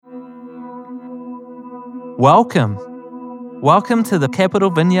Welcome. Welcome to the Capital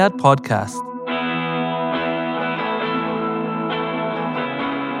Vineyard podcast.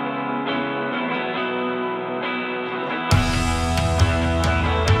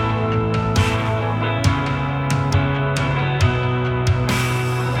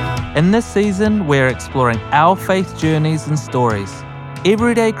 In this season, we're exploring our faith journeys and stories.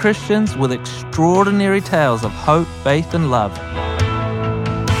 Everyday Christians with extraordinary tales of hope, faith, and love.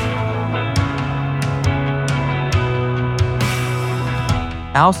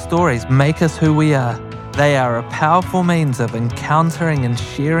 Our stories make us who we are. They are a powerful means of encountering and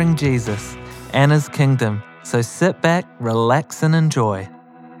sharing Jesus and His kingdom. So sit back, relax, and enjoy.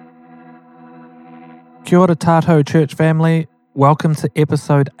 Kia ora tātou church family. Welcome to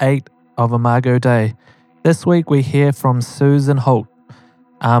episode 8 of Imago Dei. This week we hear from Susan Holt.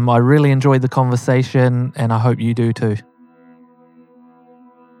 I really enjoyed the conversation and I hope you do too.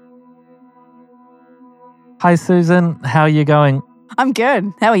 Hi Susan, how are you going? I'm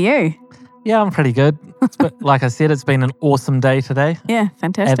good. How are you? Yeah, I'm pretty good. Like I said, it's been an awesome day today Yeah,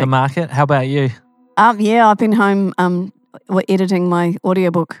 fantastic. at the market. How about you? Yeah, I've been home editing my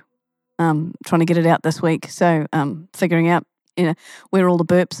audiobook, trying to get it out this week. So figuring out where all the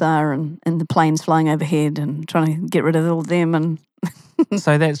burps are and the planes flying overhead and trying to get rid of all of them. And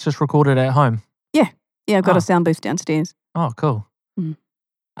So that's just recorded at home? yeah, I've got Oh. a sound booth downstairs. Oh, cool. Mm.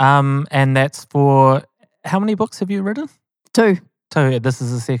 And that's for, how many books have you written? 2. 2. This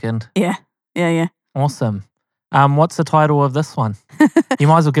is the second. Yeah. Awesome. What's the title of this one? You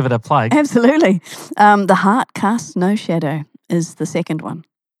might as well give it a plug. Absolutely. The Heart Casts No Shadow is the second one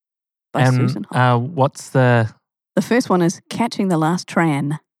by And Susan Holt. what's the The first one is Catching the Last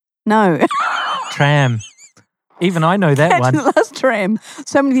Tram. No. tram? Even I know that Catching one. the Last Tram.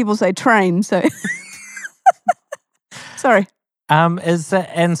 So many people say train, so... Sorry.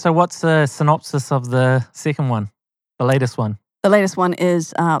 So what's the synopsis of the second one, the latest one? The latest one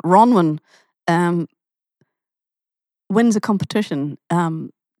is Ronwin wins a competition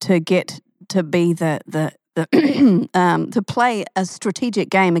to get to be the to play a strategic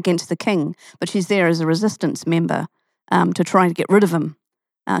game against the king, but she's there as a resistance member to try to get rid of him.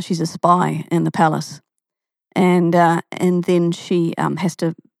 She's a spy in the palace, and then she has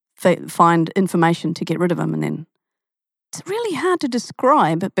to find information to get rid of him, and then it's really hard to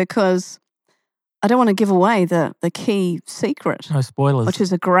describe because I don't want to give away the key secret. No spoilers. Which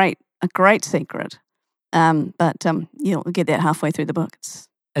is a great secret. But you'll get that halfway through the book. It's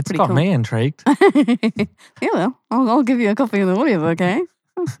pretty got cool. me intrigued. Yeah, well, I'll give you a copy of the audiobook, eh?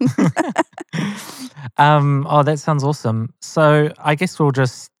 Oh, that sounds awesome. So I guess we'll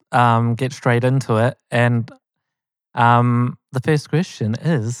just get straight into it. And the first question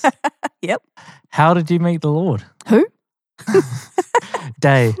is, Yep. how did you meet the Lord? Who?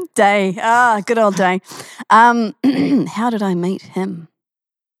 Day. Day. Good old Day. How did I meet him?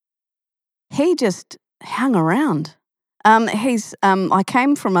 He just hung around. I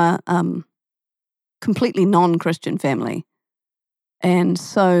came from a completely non-Christian family. And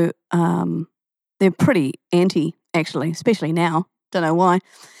so they're pretty anti, actually, especially now. Don't know why.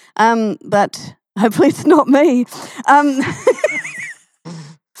 But hopefully it's not me.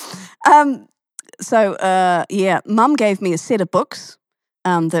 Mum gave me a set of books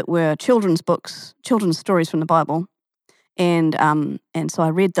that were children's books, children's stories from the Bible. And so I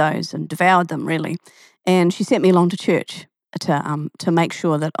read those and devoured them, really. And she sent me along to church to make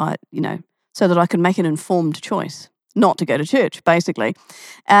sure that so that I could make an informed choice not to go to church, basically.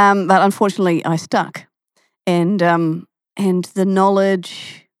 But unfortunately, I stuck. And the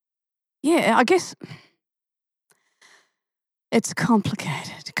knowledge, I guess it's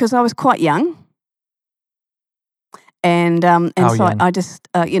complicated because I was quite young. And How so young? I just,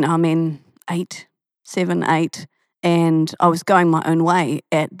 7, 8, and I was going my own way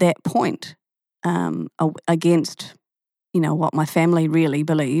at that point against, what my family really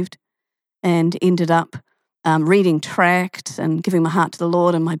believed, and ended up reading tracts and giving my heart to the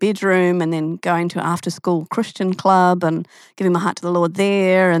Lord in my bedroom, and then going to after-school Christian club and giving my heart to the Lord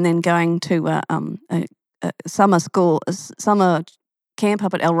there, and then going to a summer camp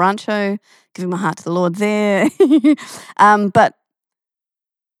up at El Rancho, giving my heart to the Lord there. But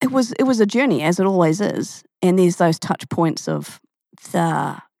it was a journey, as it always is. And there's those touch points of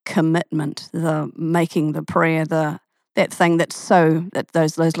the commitment, the making the prayer, that thing that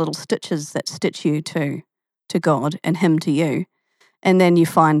those little stitches that stitch you to God and Him to you. And then you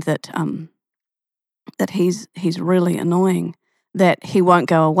find that He's really annoying, that He won't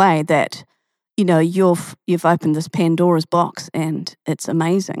go away, that you've opened this Pandora's box and it's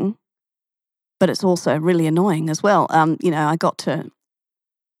amazing, but it's also really annoying as well. I got to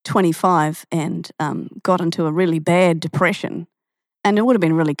 25 and got into a really bad depression. And it would have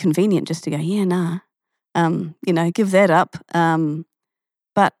been really convenient just to go, yeah, nah, give that up.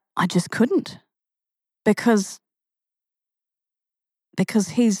 But I just couldn't because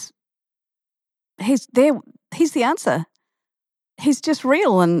he's there. He's the answer. He's just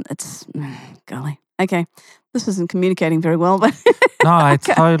real, and it's golly. Okay, this isn't communicating very well, but No, I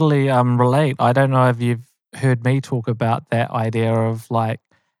totally relate. I don't know if you've heard me talk about that idea of like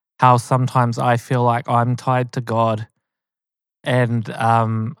how sometimes I feel like I'm tied to God, and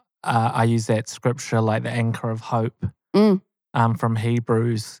I use that scripture like the anchor of hope from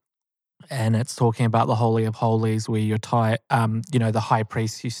Hebrews, and it's talking about the Holy of Holies where you're tied. The high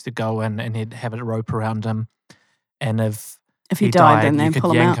priest used to go in and he'd have a rope around him, and if he died, then you they could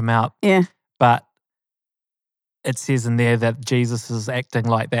pull yank him him out. Yeah. But it says in there that Jesus is acting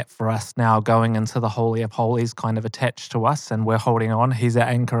like that for us now, going into the Holy of Holies, kind of attached to us, and we're holding on. He's our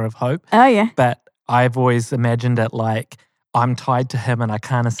anchor of hope. Oh, yeah. But I've always imagined it like I'm tied to him and I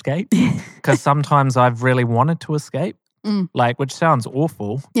can't escape. Because sometimes I've really wanted to escape, which sounds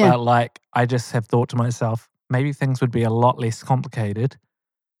awful. Yeah. But like I just have thought to myself, maybe things would be a lot less complicated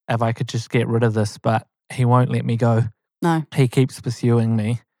if I could just get rid of this. But he won't let me go. No. He keeps pursuing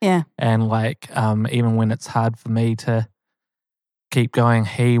me. Yeah. And like, even when it's hard for me to keep going,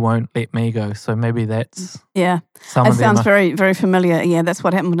 he won't let me go. So maybe that's it sounds very, very familiar. Yeah, that's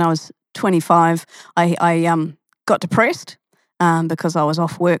what happened when I was 25. I got depressed because I was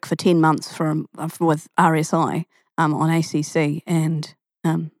off work for 10 months with RSI on ACC,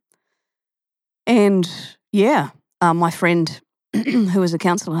 my friend who was a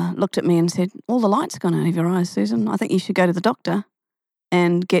counsellor looked at me and said, "All the light's gone out of your eyes, Susan. I think you should go to the doctor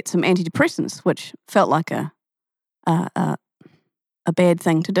and get some antidepressants," which felt like a bad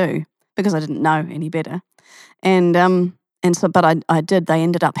thing to do because I didn't know any better. But I did. They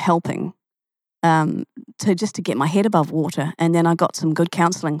ended up helping to get my head above water. And then I got some good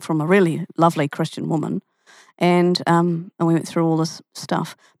counselling from a really lovely Christian woman, and we went through all this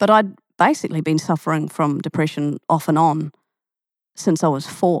stuff. But I'd basically been suffering from depression off and on since I was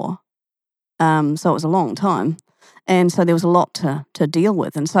 4, so it was a long time. And so there was a lot to deal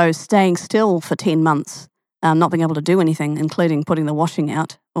with. And so staying still for 10 months, not being able to do anything, including putting the washing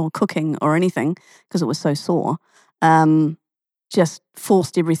out or cooking or anything because it was so sore, just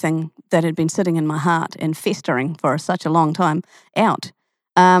forced everything that had been sitting in my heart and festering for such a long time out.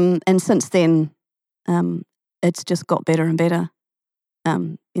 And since then, it's just got better and better. I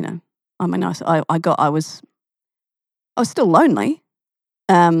was still lonely.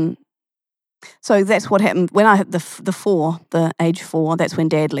 So that's what happened when I hit the age 4. That's when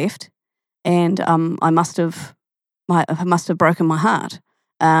Dad left, and I must have broken my heart.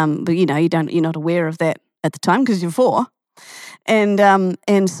 But you're not aware of that at the time because you're 4,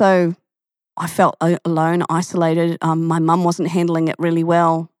 and so I felt alone, isolated. My mum wasn't handling it really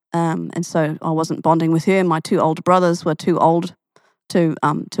well, and so I wasn't bonding with her. My 2 older brothers were too old to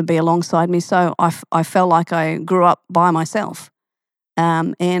be alongside me, so I felt like I grew up by myself,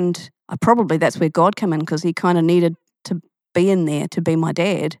 and that's where God came in because he kind of needed to be in there to be my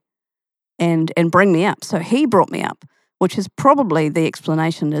dad and bring me up. So he brought me up, which is probably the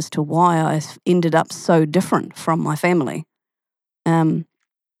explanation as to why I ended up so different from my family,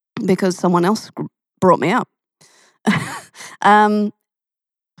 because someone else brought me up. Yeah,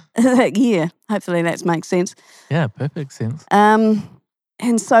 hopefully that makes sense. Yeah, perfect sense.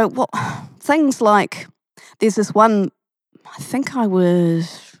 And so things like there's this one, I think I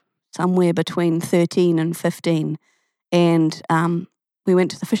was somewhere between 13 and 15, and we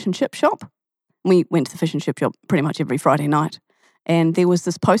went to the fish and chip shop. We went to the fish and chip shop pretty much every Friday night, and there was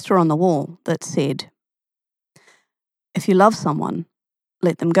this poster on the wall that said, "If you love someone,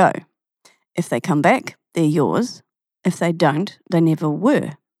 let them go. If they come back, they're yours. If they don't, they never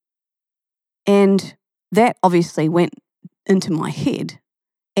were." And that obviously went into my head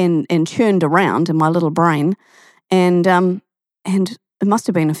and churned around in my little brain, and it must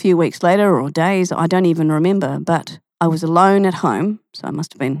have been a few weeks later or days, I don't even remember, but I was alone at home, so I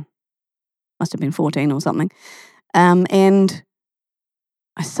must have been 14 or something, and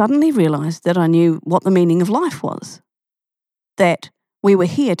I suddenly realised that I knew what the meaning of life was, that we were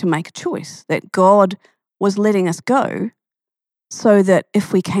here to make a choice, that God was letting us go so that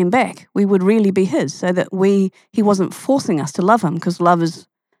if we came back, we would really be his, so that he wasn't forcing us to love him, because love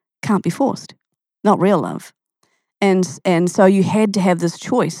can't be forced, not real love. And so you had to have this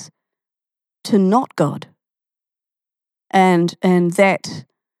choice to not God. And that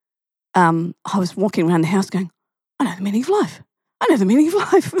I was walking around the house going, I know the meaning of life. I know the meaning of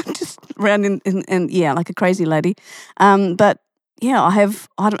life. Just around in like a crazy lady. But yeah, I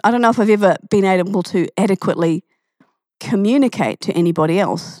don't know if I've ever been able to adequately communicate to anybody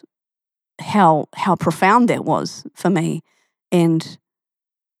else how profound that was for me, and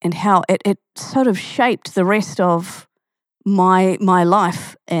how it sort of shaped the rest of my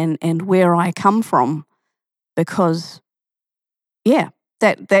life and where I come from, because yeah,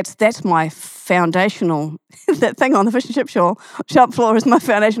 that's my foundational that thing on the fish and chip shop floor is my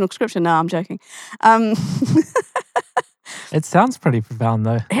foundational scripture. No, I'm joking. Um, It sounds pretty profound,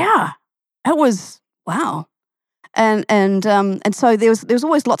 though. yeah, it was wow, and so there was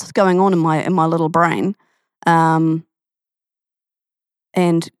always lots going on in my little brain, and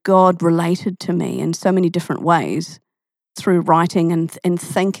God related to me in so many different ways through writing and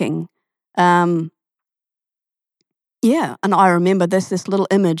thinking. Yeah, and I remember this little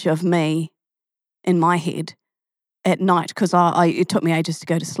image of me in my head at night, because it took me ages to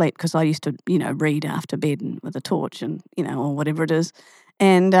go to sleep, because I used to read after bed and with a torch and or whatever it is,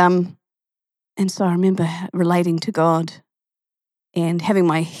 and so I remember relating to God and having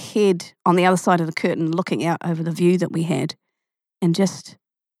my head on the other side of the curtain, looking out over the view that we had, and just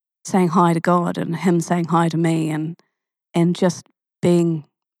saying hi to God and Him saying hi to me, and just being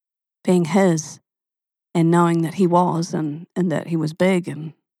His, and knowing that He was and that He was big,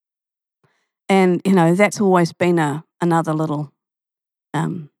 and that's always been another little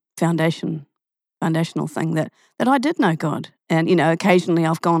foundational thing that I did know God. And occasionally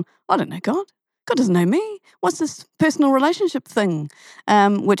I've gone, I don't know God. God doesn't know me. What's this personal relationship thing?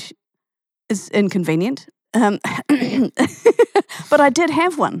 Which is inconvenient. But I did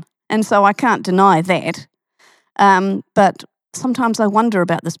have one, and so I can't deny that. But sometimes I wonder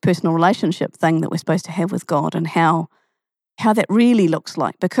about this personal relationship thing that we're supposed to have with God, and how that really looks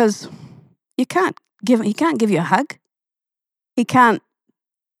like, because He can't give you a hug. He can't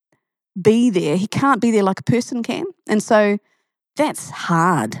be there. He can't be there like a person can. And so that's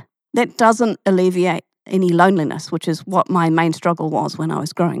hard. That doesn't alleviate any loneliness, which is what my main struggle was when I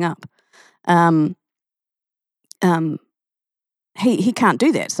was growing up. He can't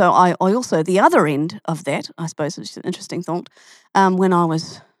do that. So I also, the other end of that, I suppose, it's an interesting thought, when I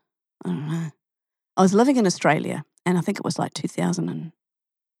was living in Australia, and I think it was like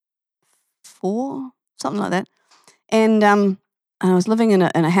 2004, something like that. And I was living in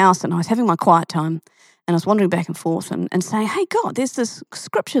a house, and I was having my quiet time, and I was wandering back and forth and saying, hey, God, there's this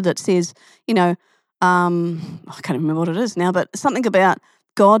scripture that says, I can't remember what it is now, but something about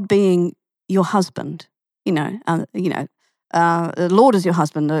God being your husband, the Lord is your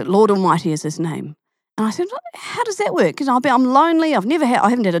husband, the Lord Almighty is His name. And I said, how does that work? Because I'm lonely. I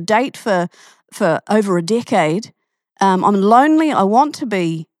haven't had a date for over a decade. I'm lonely. I want to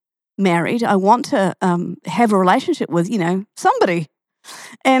be married. I want to have a relationship with, somebody.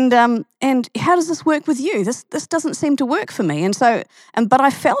 And how does this work with you? This doesn't seem to work for me. And so, but I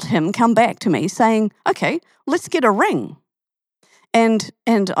felt Him come back to me saying, okay, let's get a ring. And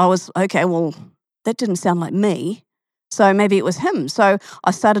I was, okay, well, that didn't sound like me. So maybe it was Him. So I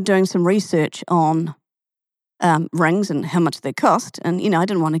started doing some research on rings and how much they cost. And, I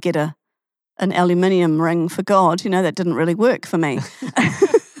didn't want to get an aluminium ring for God. That didn't really work for me.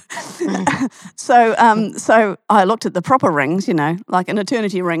 So I looked at the proper rings, like an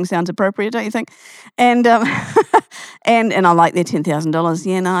eternity ring sounds appropriate, don't you think? And and I like their $10,000.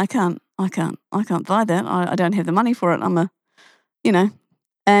 Yeah, no, I can't buy that. I don't have the money for it. And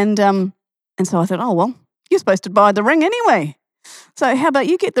so I thought, oh well, you're supposed to buy the ring anyway. So how about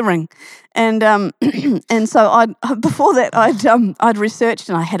you get the ring? And and so before that I'd researched,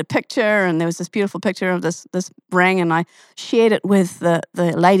 and I had a picture, and there was this beautiful picture of this ring, and I shared it with the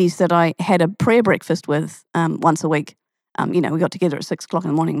ladies that I had a prayer breakfast with once a week. We got together at 6 o'clock in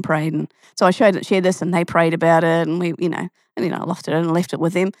the morning and prayed, and so I shared this, and they prayed about it, and we I lofted it and left it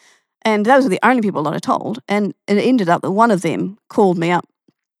with them, and those were the only people that I told. And it ended up that one of them called me up,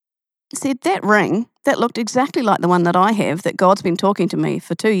 said that ring that looked exactly like the one that I have, that God's been talking to me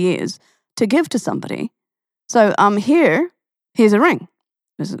for 2 years to give to somebody. So here's a ring.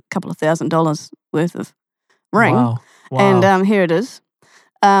 There's a couple of $1,000s worth of ring. Wow. And here it is.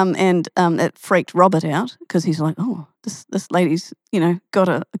 And it freaked Robert out, because he's like, oh, this lady's got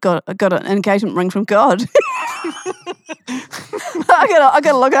an engagement ring from God. I got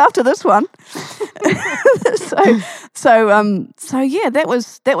to look after this one. So yeah, that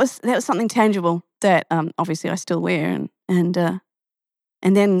was something tangible that obviously I still wear, and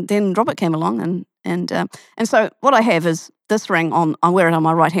then Robert came along, and so what I have is this ring on. I wear it on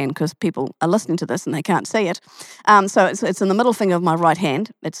my right hand, because people are listening to this and they can't see it. So it's in the middle finger of my right hand.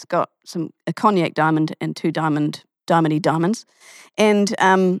 It's got a cognac diamond and 2 diamondy diamonds, and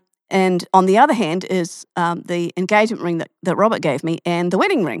And on the other hand is the engagement ring that Robert gave me and the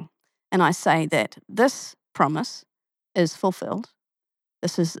wedding ring. And I say that this promise is fulfilled.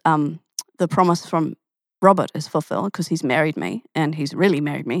 This is the promise from Robert is fulfilled because he's married me, and he's really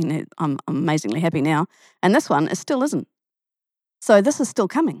married me, and I'm amazingly happy now. And this one still isn't. So this is still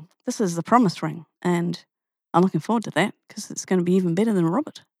coming. This is the promise ring, and I'm looking forward to that because it's going to be even better than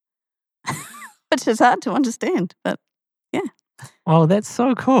Robert, which is hard to understand. But yeah. Well, that's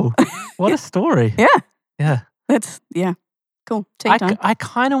so cool. What a story. Yeah. Yeah. Cool. Tea time. I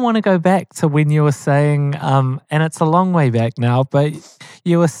kind of want to go back to when you were saying, and it's a long way back now, but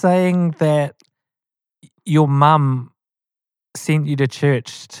you were saying that your mum sent you to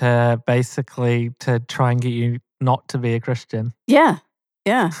church to try and get you not to be a Christian. Yeah.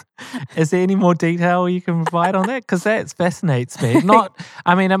 Is there any more detail you can provide on that? Because that fascinates me. It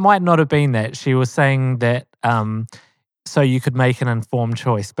might not have been that. She was saying that so you could make an informed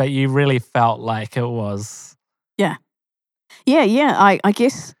choice, but you really felt like it was. Yeah. I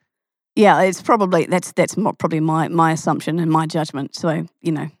guess. Yeah, it's probably that's probably my assumption and my judgment. So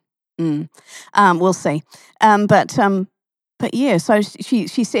we'll see. But yeah. So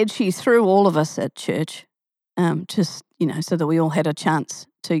she said she threw all of us at church, just so that we all had a chance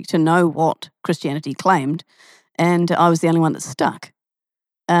to know what Christianity claimed, and I was the only one that stuck.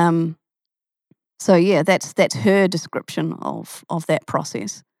 So yeah, that's her description of that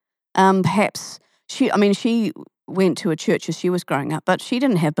process. Perhaps she went to a church as she was growing up, but she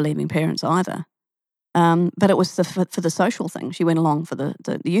didn't have believing parents either. But it was for the social thing. She went along for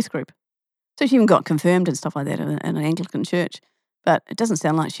the youth group. So she even got confirmed and stuff like that in an Anglican church. But it doesn't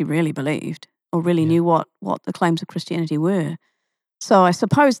sound like she really believed or really knew what the claims of Christianity were. So I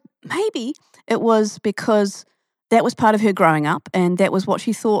suppose maybe it was because that was part of her growing up, and that was what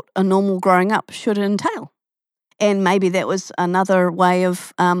she thought a normal growing up should entail. And maybe that was another way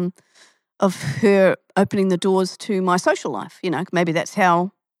of her opening the doors to my social life. Maybe that's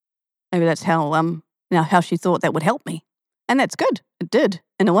how how she thought that would help me. And that's good. It did,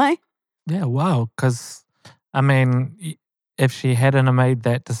 in a way. Yeah, wow. Because, if she hadn't have made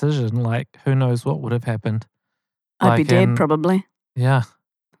that decision, who knows what would have happened. I'd be dead, probably. Yeah.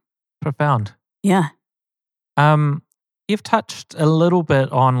 Profound. Yeah. You've touched a little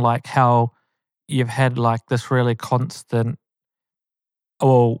bit on, how you've had, this really constant,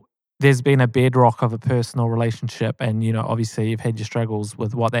 there's been a bedrock of a personal relationship, and, obviously you've had your struggles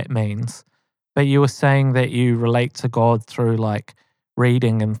with what that means. But you were saying that you relate to God through,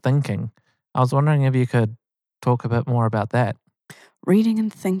 reading and thinking. I was wondering if you could talk a bit more about that. Reading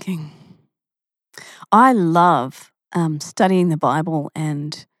and thinking. I love studying the Bible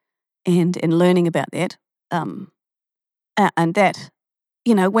and learning about that. And that,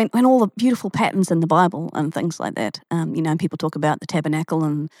 when all the beautiful patterns in the Bible and things like that, and people talk about the tabernacle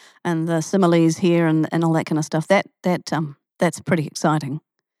and the similes here and all that kind of stuff, that's pretty exciting.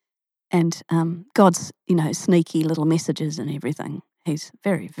 And God's, sneaky little messages and everything. He's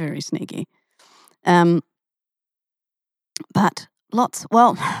very, very sneaky. But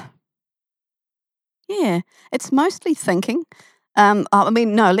it's mostly thinking.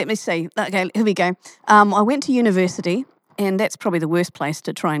 Let me see. Okay, here we go. I went to university, and that's probably the worst place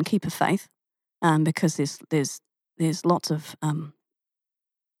to try and keep a faith, because there's lots of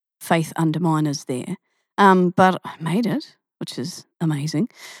faith underminers there. But I made it, which is amazing.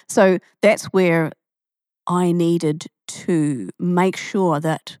 So that's where I needed to make sure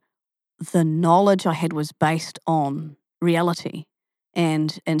that the knowledge I had was based on reality.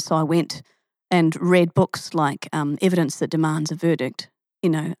 And so I went and read books like Evidence That Demands a Verdict,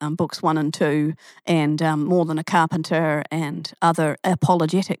 books 1 and 2, and More Than a Carpenter, and other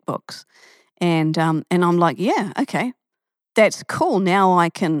apologetic books. And I'm like, yeah, okay, that's cool. Now I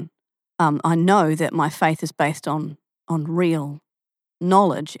can, I know that my faith is based on real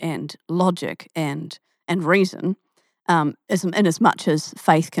knowledge and logic and reason, in as much as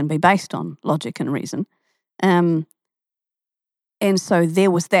faith can be based on logic and reason. And so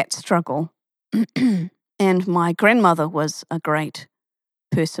there was that struggle. And my grandmother was a great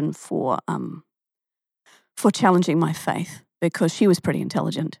person for challenging my faith, because she was pretty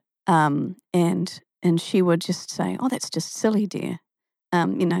intelligent. And she would just say, "Oh, that's just silly, dear."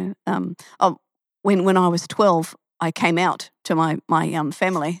 When I was 12, I came out to my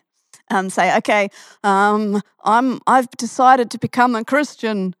family and say, "Okay, I've decided to become a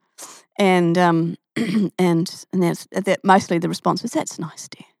Christian," and that's that. Mostly the response was, "That's nice,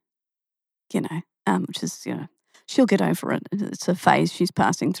 dear," which is, she'll get over it. It's a phase she's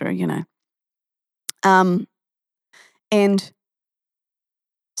passing through, and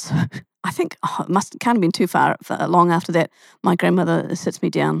so I think can't have been too far long after that. My grandmother sits me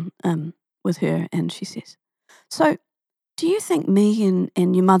down with her, and she says, "So, do you think me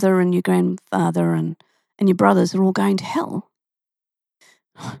and your mother and your grandfather and your brothers are all going to hell?"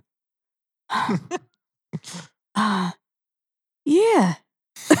 Yeah.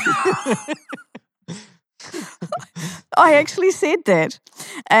 I actually said that,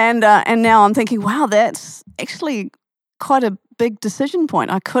 and now I'm thinking, wow, that's actually quite a big decision point.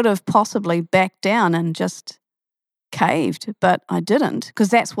 I could have possibly backed down and just caved, but I didn't, because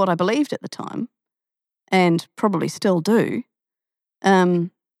that's what I believed at the time, and probably still do.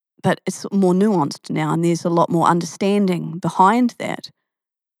 But it's more nuanced now, and there's a lot more understanding behind that.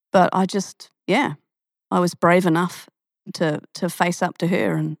 But I was brave enough to face up to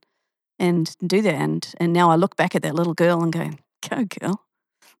her and do that. And now I look back at that little girl and go, go girl.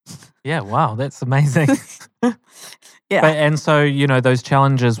 Yeah, wow, that's amazing. Yeah. And so, those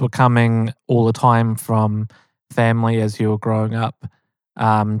challenges were coming all the time from family as you were growing up.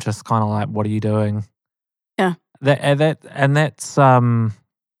 Just kind of like, what are you doing? Yeah. That's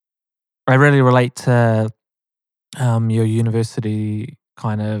I really relate to your university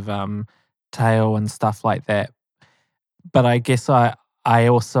kind of tale and stuff like that. But I guess I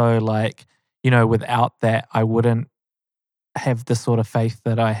also without that, I wouldn't have the sort of faith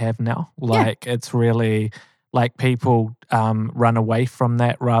that I have now. It's really like people run away from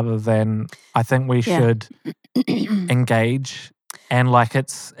that rather than, I think we should engage. And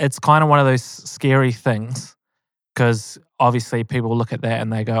it's kind of one of those scary things, because obviously people look at that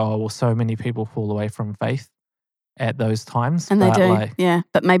and they go, oh, well, so many people fall away from faith at those times. And they do,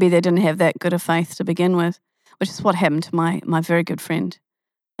 but maybe they didn't have that good a faith to begin with, which is what happened to my very good friend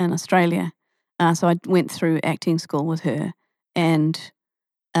in Australia. So I went through acting school with her, and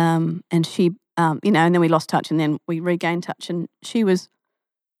she, and then we lost touch, and then we regained touch, and she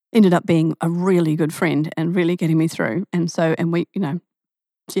ended up being a really good friend and really getting me through. And we,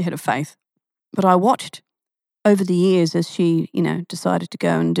 she had a faith. But I watched over the years as she, decided to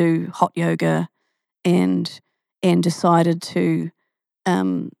go and do hot yoga and decided to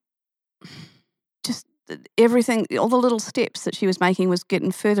just everything, all the little steps that she was making was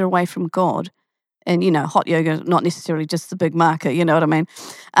getting further away from God. And, hot yoga, not necessarily just the big marker, you know what I mean?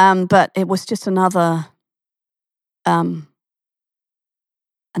 But it was just another sign,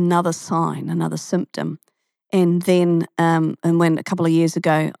 another symptom. And then, and when a couple of years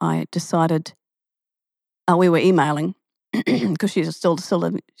ago, I decided, we were emailing because she was still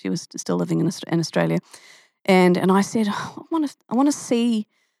living in Australia, and I said, I want to see.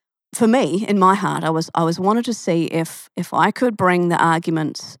 For me, in my heart, I was wanted to see if I could bring the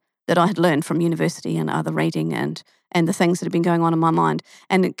arguments that I had learned from university and other reading and the things that had been going on in my mind,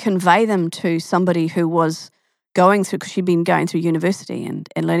 and convey them to somebody who was going through, because she'd been going through university and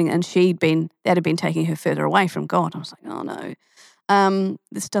learning, and that had been taking her further away from God. I was like, oh no,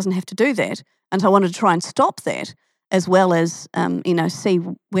 this doesn't have to do that. And so I wanted to try and stop that, as well as, see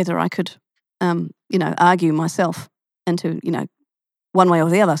whether I could, argue myself into, one way or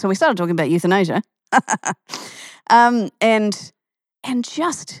the other. So we started talking about euthanasia, we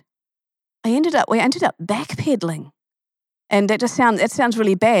ended up backpedaling, and that sounds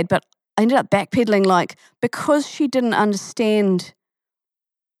really bad, but I ended up backpedaling, because she didn't understand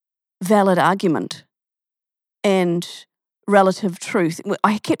valid argument and relative truth.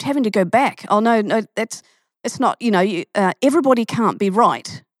 I kept having to go back. Oh no, it's not. Everybody can't be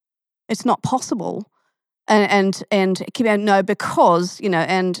right. It's not possible. And keep on no, because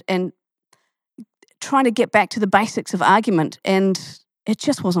and trying to get back to the basics of argument, and it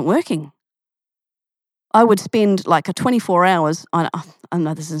just wasn't working. I would spend a 24 hours. I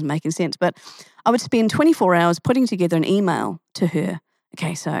know this isn't making sense, but I would spend 24 hours putting together an email to her.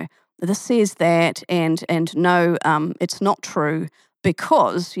 Okay, so this says that, and no, it's not true,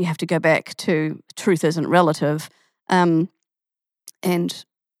 because you have to go back to truth isn't relative, and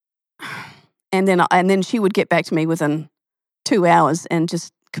then she would get back to me within 2 hours and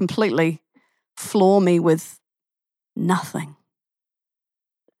just completely floor me with nothing.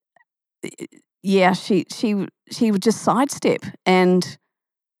 Yeah, she would just sidestep, and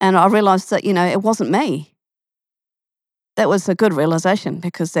I realised that it wasn't me. That was a good realisation,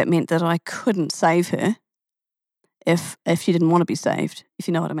 because that meant that I couldn't save her if she didn't want to be saved, if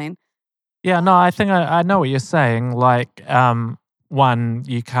you know what I mean. Yeah, no, I think I know what you're saying. One,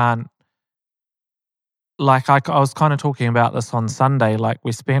 you can't. I was kind of talking about this on Sunday.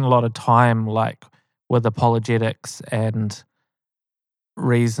 We spend a lot of time with apologetics and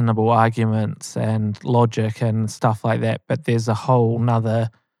reasonable arguments and logic and stuff like that, but there's a whole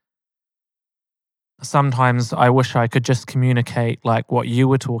nother sometimes I wish I could just communicate like what you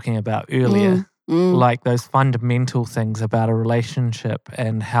were talking about earlier, like those fundamental things about a relationship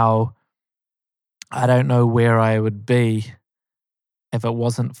and how I don't know where I would be if it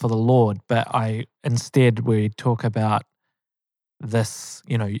wasn't for the Lord. But instead we talk about this,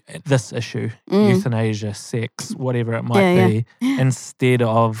 this issue, euthanasia, sex, whatever it might be, instead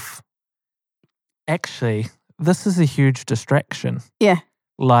of actually, this is a huge distraction. Yeah.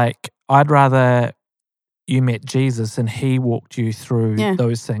 Like, I'd rather you met Jesus and he walked you through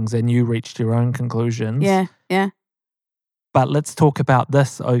those things and you reached your own conclusions. Yeah, yeah. But let's talk about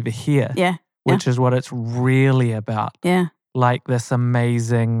this over here, which is what it's really about. Yeah. Like this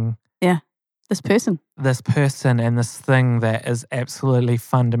amazing... This person and this thing that is absolutely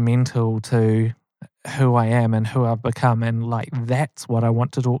fundamental to who I am and who I've become. And like, that's what I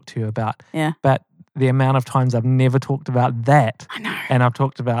want to talk to you about. Yeah. But the amount of times I've never talked about that. I know. And I've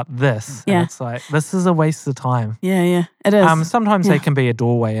talked about this. Yeah. And it's like, this is a waste of time. Yeah, it is. Sometimes they can be a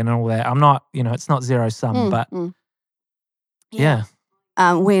doorway and all that. I'm not, it's not zero sum, but yeah.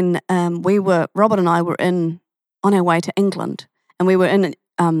 When Robert and I were on our way to England, and we were in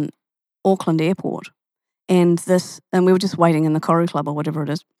Auckland Airport, and we were just waiting in the Koru Club or whatever it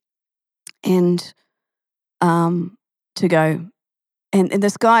is, and to go, and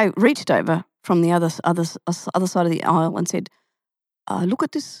this guy reached over from the other side of the aisle and said, "Look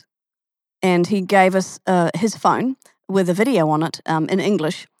at this," and he gave us his phone with a video on it in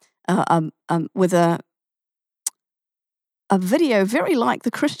English, with a video very like the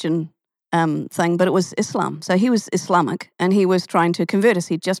Christian thing, but it was Islam. So he was Islamic, and he was trying to convert us.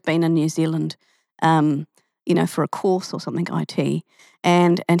 He'd just been in New Zealand, for a course or something, IT,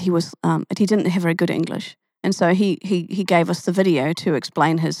 and he was he didn't have very good English, and so he gave us the video to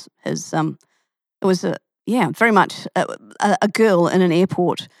explain his. It was very much a girl in an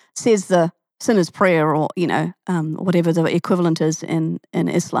airport says the sinner's prayer, or whatever the equivalent is in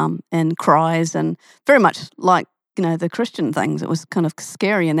Islam, and cries, and very much like the Christian things. It was kind of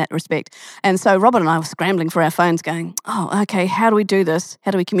scary in that respect. And so Robert and I were scrambling for our phones going, oh, okay, how do we do this? How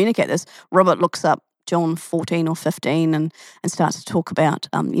do we communicate this? Robert looks up John 14 or 15 and starts to talk about,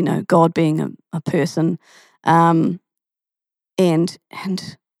 God being a person. And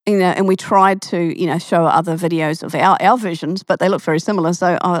we tried to, show other videos of our visions, but they look very similar.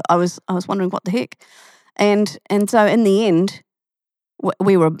 So I was wondering what the heck. And so in the end,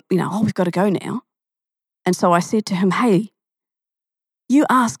 we were, we've got to go now. And so I said to him, hey, you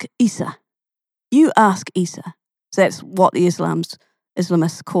ask Isa. You ask Isa. So that's what the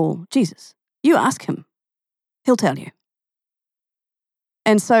Islamists call Jesus. You ask him. He'll tell you.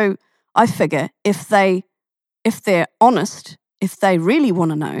 And so I figure if they're honest, if they really want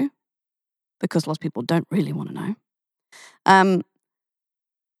to know, because lots of people don't really want to know,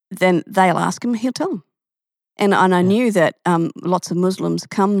 then they'll ask him, he'll tell them. And I knew that lots of Muslims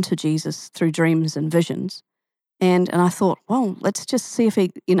come to Jesus through dreams and visions. And I thought, well, let's just see if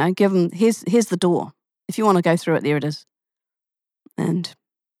he, give them, here's the door. If you want to go through it, there it is. And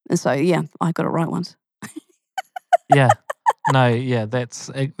so, I got it right once. Yeah. No, yeah, that's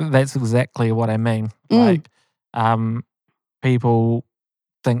exactly what I mean. Like, people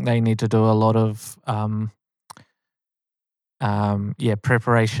think they need to do a lot of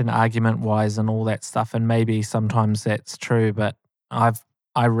preparation argument-wise and all that stuff, and maybe sometimes that's true, but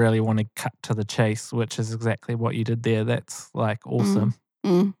I really want to cut to the chase, which is exactly what you did there. That's like awesome.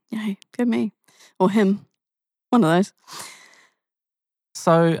 Yeah, go me. Or him. One of those.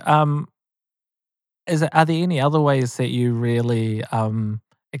 So, are there any other ways that you really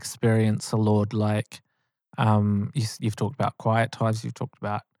experience the Lord? Like, you've talked about quiet times, you've talked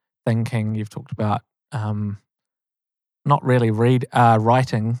about thinking, you've talked about not really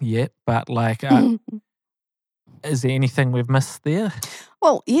writing yet, but like, is there anything we've missed there?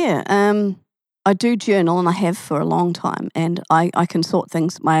 Well, yeah. I do journal, and I have for a long time, and I can sort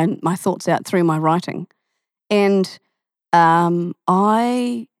my thoughts out through my writing. And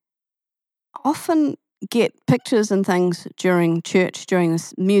I often get pictures and things during church, during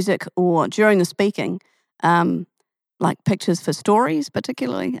this music, or during the speaking, like pictures for stories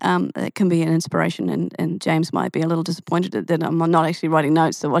particularly. It can be an inspiration, and James might be a little disappointed that I'm not actually writing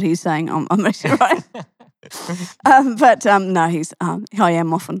notes to what he's saying. I'm actually writing. No, I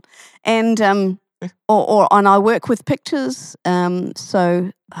am often. And and I work with pictures.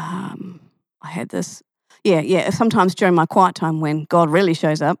 So I had this, sometimes during my quiet time when God really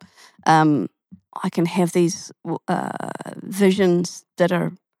shows up, I can have these visions that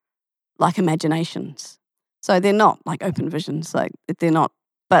are like imaginations. So they're not like open visions, like they're not,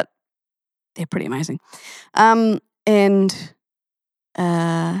 but they're pretty amazing. And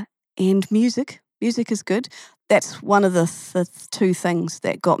music. Music is good. That's one of the two things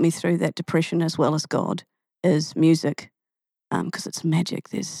that got me through that depression, as well as God, is music, because it's magic.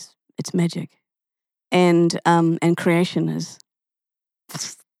 It's magic, and creation is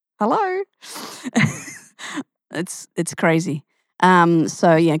hello. It's crazy.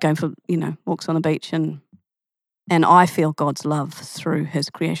 So yeah, going for walks on the beach, and I feel God's love through His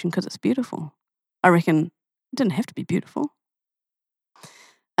creation because it's beautiful. I reckon it didn't have to be beautiful.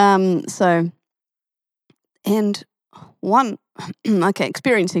 So. And one,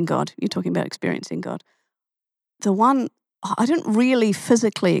 experiencing God. You're talking about experiencing God. The one, I didn't really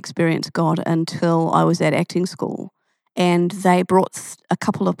physically experience God until I was at acting school. And they brought a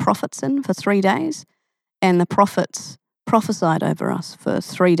couple of prophets in for 3 days. And the prophets prophesied over us for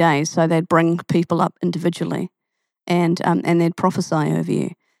 3 days. So they'd bring people up individually and they'd prophesy over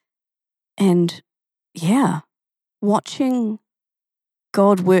you. And yeah, watching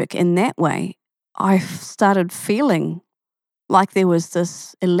God work in that way, I started feeling like there was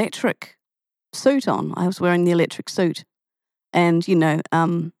this electric suit on. I was wearing the electric suit, and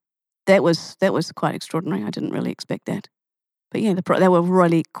that was quite extraordinary. I didn't really expect that, but yeah, they were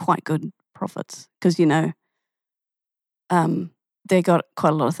really quite good prophets because they got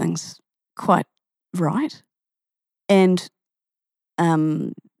quite a lot of things quite right, and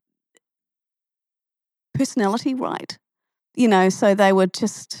personality right. So they were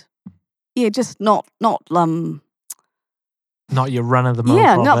just. Yeah, just not your run of the mill.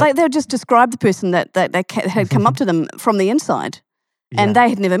 Yeah, no, they would just describe the person that had come up to them from the inside, and they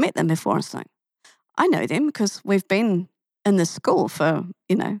had never met them before. It's like, I know them because we've been in this school for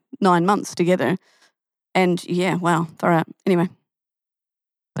 9 months together, and yeah, wow, far out. Anyway,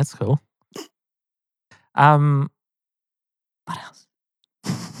 that's cool. What else?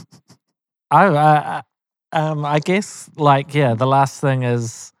 I guess the last thing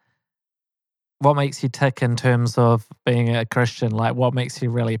is, what makes you tick in terms of being a Christian? Like, what makes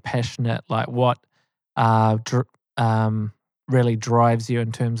you really passionate? Like, what really drives you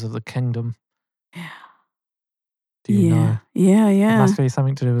in terms of the kingdom? Yeah. Do you know? Yeah. It must be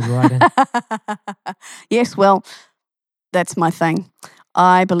something to do with writing. Yes, well, that's my thing.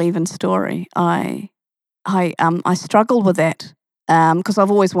 I believe in story. I struggle with that because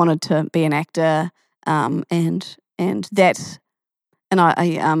I've always wanted to be an actor, I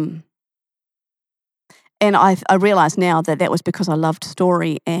realise now that was because I loved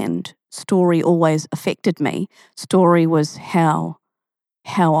story, and story always affected me. Story was how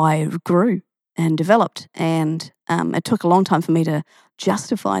I grew and developed, and it took a long time for me to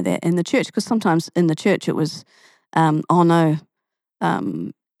justify that in the church, because sometimes in the church it was, oh no,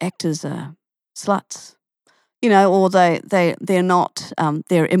 actors are sluts, or they're not,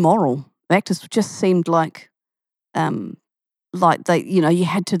 they're immoral. Actors just seemed like they, you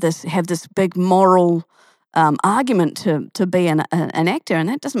had to have this big moral argument to be an actor, and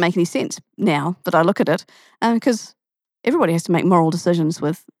that doesn't make any sense now that I look at it, because everybody has to make moral decisions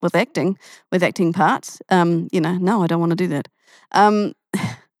with acting parts. No, I don't want to do that.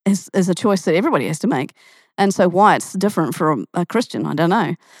 Is a choice that everybody has to make, and so why it's different for a Christian, I don't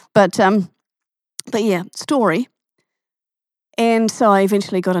know. But yeah, story. And so I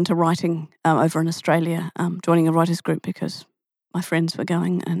eventually got into writing over in Australia, joining a writers group because my friends were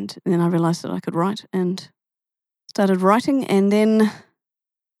going, and then I realised that I could write and started writing. And then,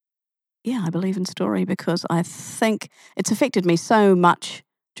 yeah, I believe in story because I think it's affected me so much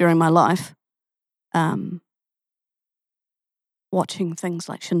during my life, watching things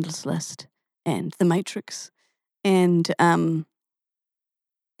like Schindler's List and The Matrix and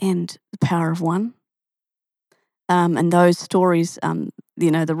The Power of One. And those stories, the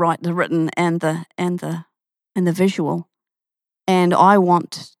written and the visual, and I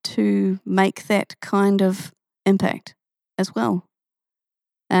want to make that kind of impact as well,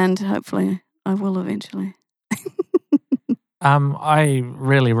 and hopefully I will eventually. I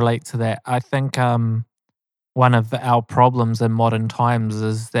really relate to that. I think one of our problems in modern times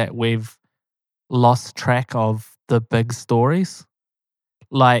is that we've lost track of the big stories.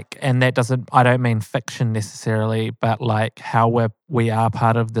 And that I don't mean fiction necessarily, but how we are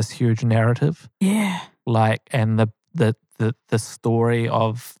part of this huge narrative. Yeah. And the story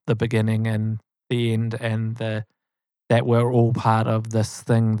of the beginning and the end, and that we're all part of this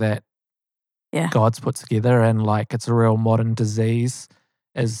thing that God's put together, and it's a real modern disease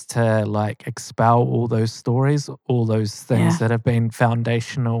is to expel all those stories, all those things that have been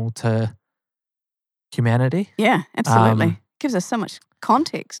foundational to humanity. Yeah, absolutely. Gives us so much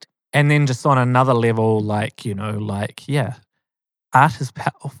context. And then just on another level, art is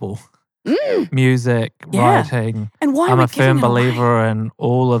powerful. Music, writing. And why I'm are we a firm giving it away? believer in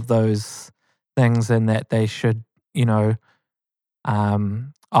all of those things, and that they should,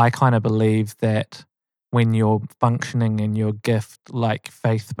 I kind of believe that when you're functioning in your gift, like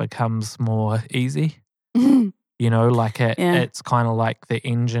faith becomes more easy. Like Yeah. it's kind of like the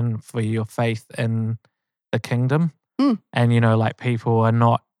engine for your faith in the kingdom. Mm. And like people are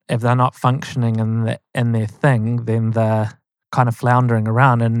not, if they're not functioning in their thing, then they're kind of floundering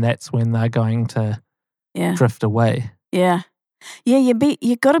around, and that's when they're going to Yeah. drift away. Yeah. Yeah,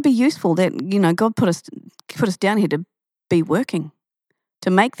 you got to be useful. That God put us down here to be working, to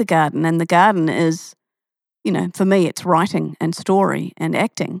make the garden, and the garden is, for me it's writing and story and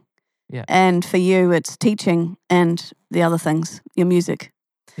acting. Yeah. And for you it's teaching and the other things, your music.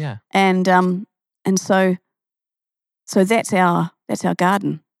 Yeah. And so that's our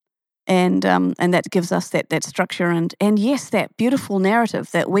garden. And that gives us that structure and yes, that beautiful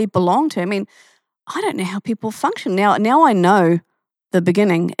narrative that we belong to. I mean, I don't know how people function now. Now I know the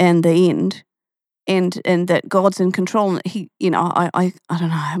beginning and the end, and that God's in control. And He, I don't know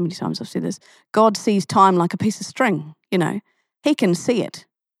how many times I've said this. God sees time like a piece of string. He can see it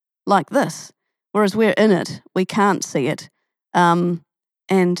like this, whereas we're in it, we can't see it. And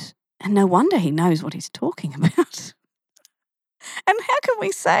no wonder He knows what He's talking about. And how can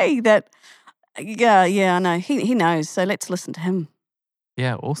we say that? Yeah, I know He knows. So let's listen to Him.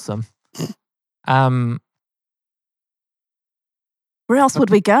 Yeah, awesome. Where else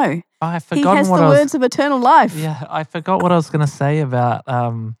would we go? I He forgot has the words of eternal life. Yeah, I forgot what I was going to say about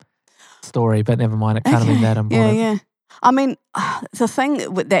story, but never mind. It can't have been that important. Yeah. I mean, the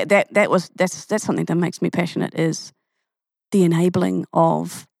thing with that's something that makes me passionate is the enabling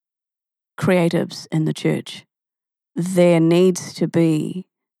of creatives in the church. There needs to be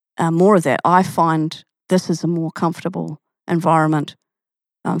more of that. I find this is a more comfortable environment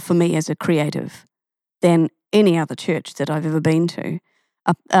for me as a creative than any other church that I've ever been to.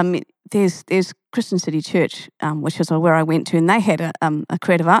 There's Christian City Church, which is where I went to, and they had a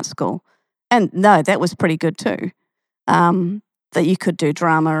creative arts school, and no, that was pretty good too. That you could do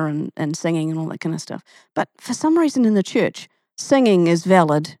drama and singing and all that kind of stuff. But for some reason in the church, singing is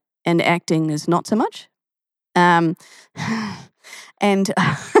valid and acting is not so much. And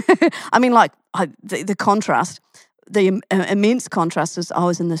I mean, like the contrast, the immense contrast is I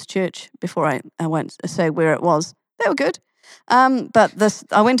was in this church before I won't say where it was. They were good. But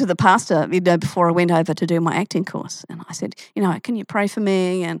I went to the pastor, before I went over to do my acting course, and I said, can you pray for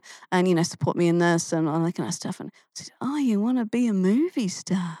me and support me in this and all that kind of stuff. And I said, oh, you want to be a movie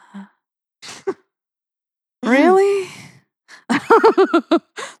star? Really?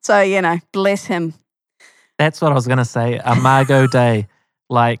 So, bless him. That's what I was going to say. Imago Dei,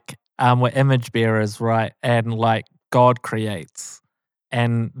 like we're image bearers, right? And like God creates,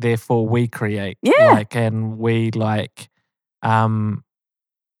 and therefore we create. Yeah. Like, and we like,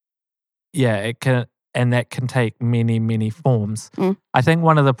 it can, and that can take many, many forms. I think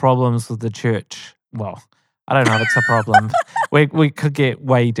one of the problems with the church, well, I don't know if it's a problem. we could get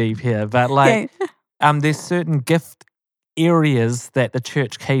way deep here, but like, there's certain gift areas that the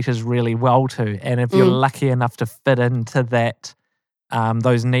church caters really well to, and if you're lucky enough to fit into that,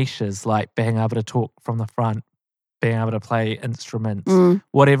 those niches, like being able to talk from the front, being able to play instruments,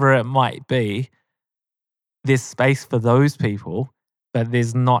 whatever it might be, there's space for those people, but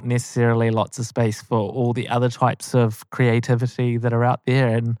there's not necessarily lots of space for all the other types of creativity that are out there,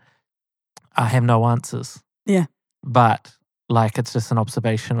 and I have no answers. Yeah. But like, it's just an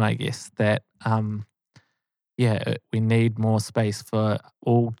observation, I guess, that we need more space for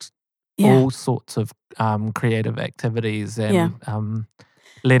all sorts of creative activities and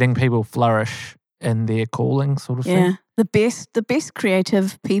letting people flourish in their calling, sort of thing. Yeah, the best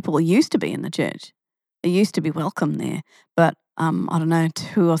creative people used to be in the church. They used to be welcome there, but I don't know,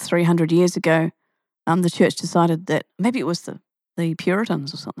 200 or 300 years ago, the church decided that maybe it was the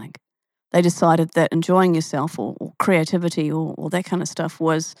Puritans or something. They decided that enjoying yourself or creativity or that kind of stuff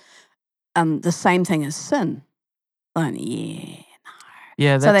was the same thing as sin.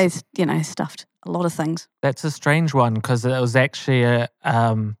 Yeah, so they stuffed a lot of things. That's a strange one, because it was actually a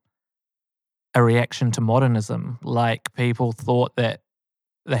reaction to modernism. Like, people thought that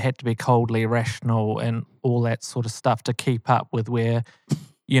they had to be coldly rational and all that sort of stuff to keep up with where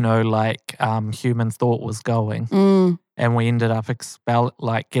human thought was going. And we ended up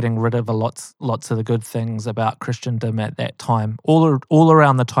getting rid of lots of the good things about Christendom at that time, all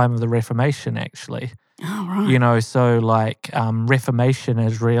around the time of the Reformation, actually. Oh, right. So Reformation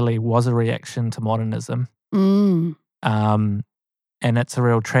was a reaction to modernism. And it's a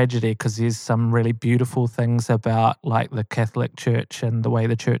real tragedy, because there's some really beautiful things about like the Catholic Church and the way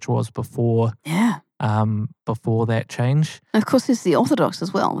the church was before that change. And of course, there's the Orthodox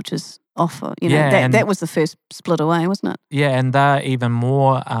as well, which is offer. Yeah, that was the first split away, wasn't it? Yeah, and they're even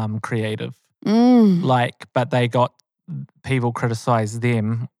more creative. But they got people criticize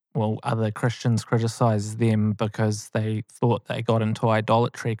them. Well, other Christians criticize them because they thought they got into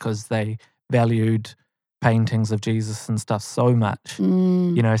idolatry because they valued paintings of Jesus and stuff so much. So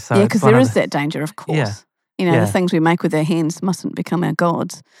yeah, because there is that danger, of course. Yeah. The things we make with our hands mustn't become our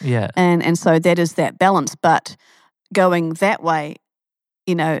gods. Yeah, and so that is that balance. But going that way,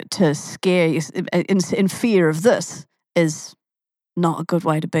 to scare you in fear of this is not a good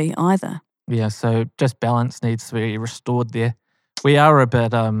way to be either. Yeah, so just balance needs to be restored there. We are a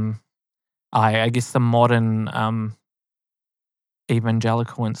bit, I guess the modern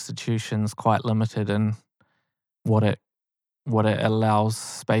evangelical institution's quite limited in what it allows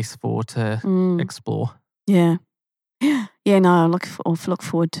space for to explore. Yeah. Yeah, no, I look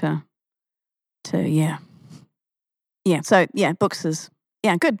forward to yeah. Yeah, so yeah, books is,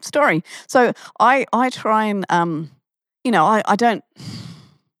 good story. So I try and, I don't,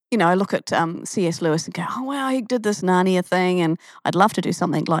 I look at C.S. Lewis and go, oh, wow, he did this Narnia thing and I'd love to do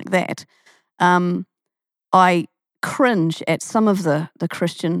something like that. I cringe at some of the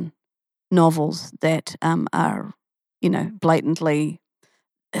Christian novels that are, blatantly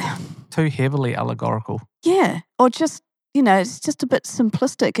too heavily allegorical. Yeah, or just, it's just a bit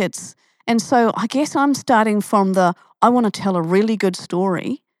simplistic. And so I guess I'm starting from I want to tell a really good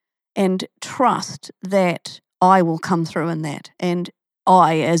story and trust that I will come through in that. And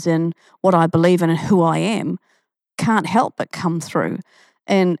I, as in what I believe in and who I am, can't help but come through.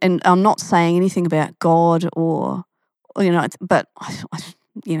 And I'm not saying anything about God or but,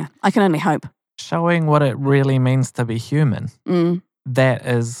 I can only hope. Showing what it really means to be human. That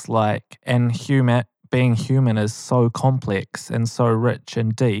is and being human is so complex and so rich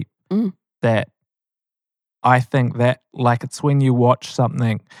and deep that I think that it's when you watch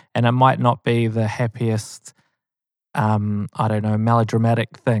something and it might not be the happiest,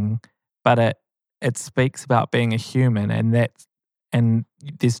 melodramatic thing, but it speaks about being a human and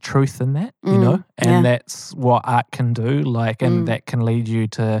there's truth in that, and that's what art can do, and that can lead you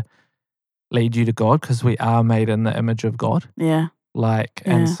to God because we are made in the image of God. Yeah.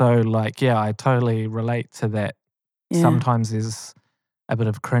 And so I totally relate to that. Yeah. Sometimes there's a bit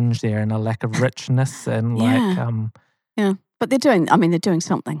of cringe there and a lack of richness and but they're doing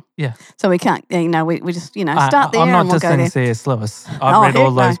something. Yeah. So we can't, we just, start there I'm not and we'll go there. C.S. Lewis. I've read all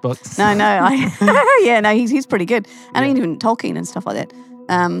those books. No, he's pretty good. And even Tolkien and stuff like that.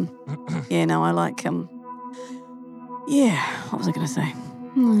 I like, what was I going to say?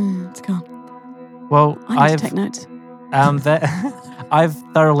 It's gone. Well, I need to take notes. I've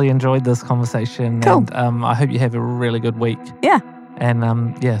thoroughly enjoyed this conversation. Cool. And I hope you have a really good week. Yeah.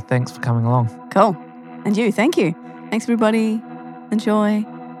 And thanks for coming along. Cool. And you, thank you. Thanks, everybody. Enjoy.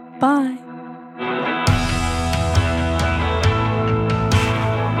 Bye.